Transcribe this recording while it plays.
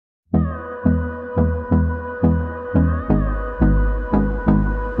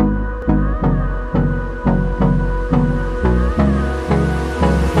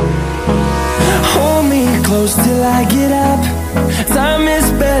close till I get up. Time is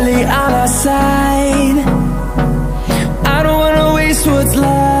barely on our side. I don't wanna waste what's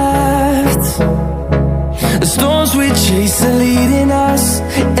left. The storms we chase are leading us,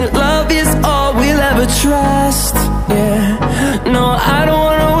 and love is all we'll ever trust. Yeah, no, I don't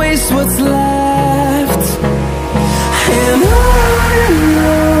wanna waste what's left. And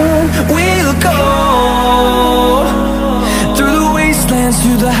on we'll go, through the wastelands,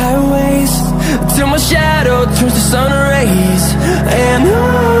 through the highways, till my shadow turns to sun rays. And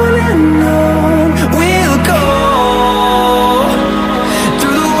on we'll go,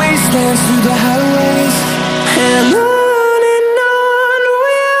 through the wastelands, through the highways, and on we'll go.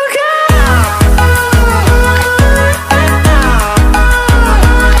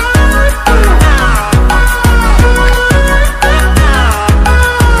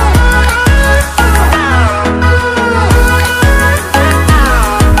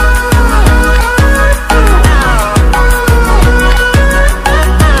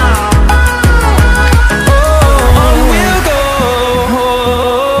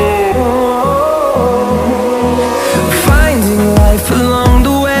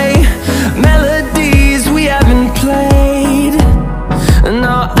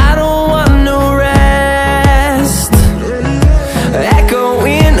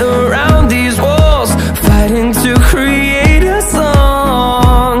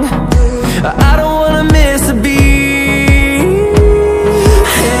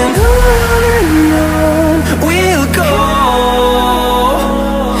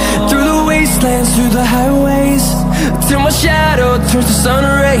 Through the highways, till my shadow turns to sun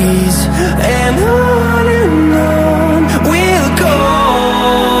rays. And on we'll go,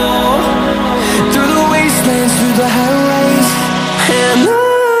 through the wastelands, through the highways.